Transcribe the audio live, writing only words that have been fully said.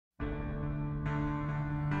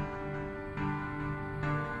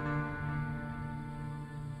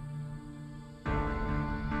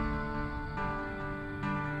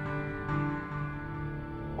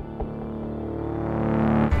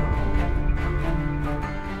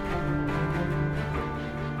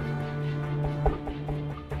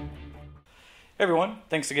Hey everyone,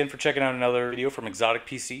 thanks again for checking out another video from XOTIC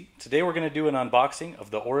PC. Today we're going to do an unboxing of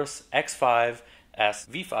the AORUS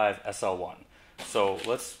X5Sv5-SL1. So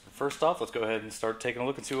first off, let's go ahead and start taking a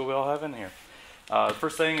look and see what we all have in here. The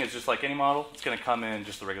first thing is just like any model, it's going to come in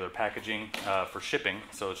just the regular packaging for shipping.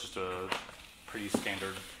 So it's just a pretty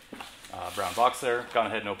standard brown box there. Gone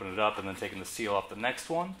ahead and opened it up and then taken the seal off the next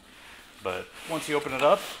one. But once you open it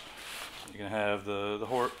up, you're going to have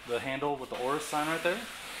the handle with the AORUS sign right there.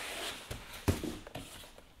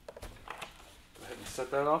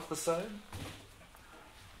 Set that off the side,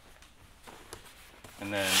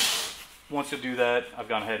 and then once you do that, I've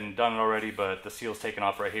gone ahead and done it already, but the seal's taken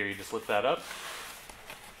off right here. You just lift that up,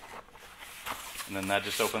 and then that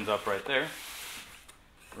just opens up right there,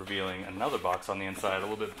 revealing another box on the inside, a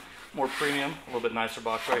little bit more premium, a little bit nicer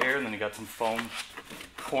box right here, and then you got some foam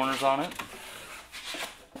corners on it.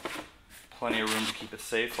 Plenty of room to keep it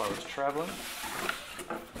safe while it's traveling.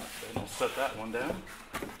 Go ahead and set that one down.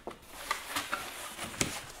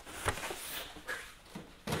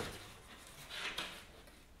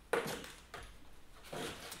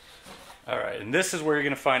 Alright, and this is where you're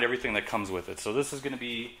going to find everything that comes with it. So this is going to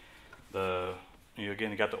be you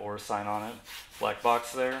got the AORUS sign on it, black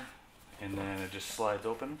box there, and then it just slides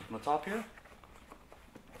open from the top here.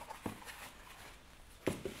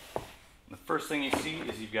 The first thing you see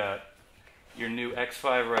is you've got your new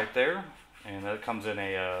X5 right there, and that comes in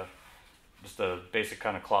just a basic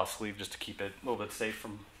kind of cloth sleeve just to keep it a little bit safe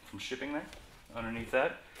from shipping there. Underneath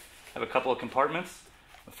that, I have a couple of compartments.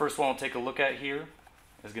 The first one we'll take a look at here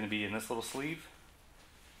is going to be in this little sleeve,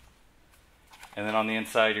 and then on the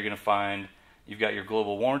inside you're going to find you've got your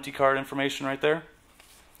global warranty card information right there,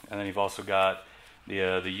 and then you've also got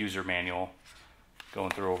the user manual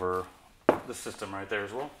going through over the system right there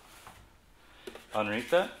as well.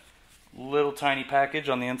 Underneath that, little tiny package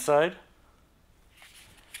on the inside.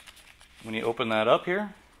 When you open that up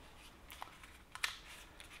here,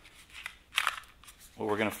 what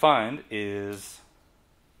we're going to find is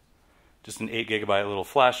just an 8 GB little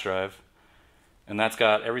flash drive, and that's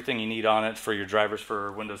got everything you need on it for your drivers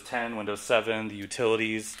for Windows 10, Windows 7, the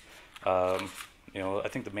utilities. I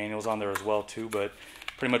think the manual's on there as well too, but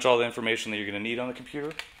pretty much all the information that you're going to need on the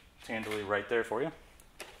computer, it's handily right there for you.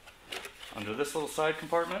 Under this little side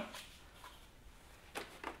compartment,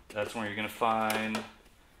 that's where you're going to find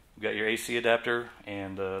you've got your AC adapter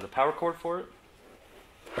and the power cord for it.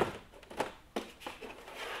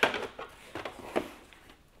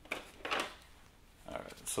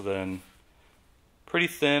 So then, pretty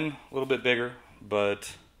thin, a little bit bigger,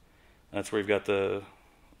 but that's where you've got the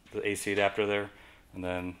AC adapter there, and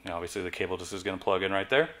then obviously the cable just is going to plug in right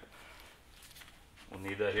there. We'll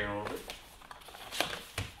need that here in a little bit.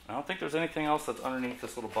 I don't think there's anything else that's underneath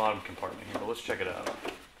this little bottom compartment here, but let's check it out.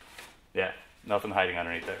 Yeah, nothing hiding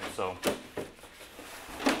underneath there. So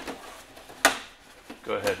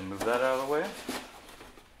go ahead and move that out of the way.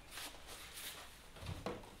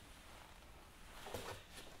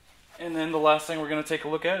 And then the last thing we're going to take a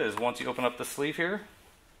look at is once you open up the sleeve here,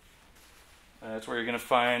 that's where you're going to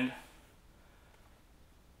find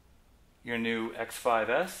your new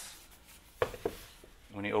X5S.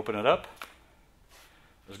 When you open it up,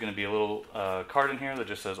 there's going to be a little card in here that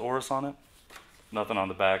just says AORUS on it. Nothing on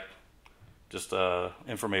the back, just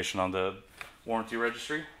information on the warranty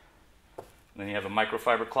registry. And then you have a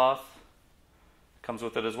microfiber cloth, comes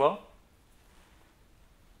with it as well.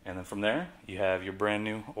 And then from there, you have your brand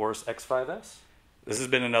new AORUS X5S. This has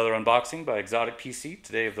been another unboxing by XOTIC PC,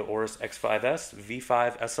 today of the AORUS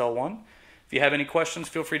X5Sv5-SL1. If you have any questions,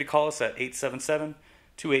 feel free to call us at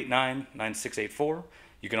 877-289-9684.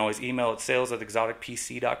 You can always email at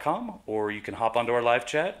sales@exoticpc.com, or you can hop onto our live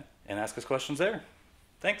chat and ask us questions there.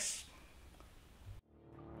 Thanks.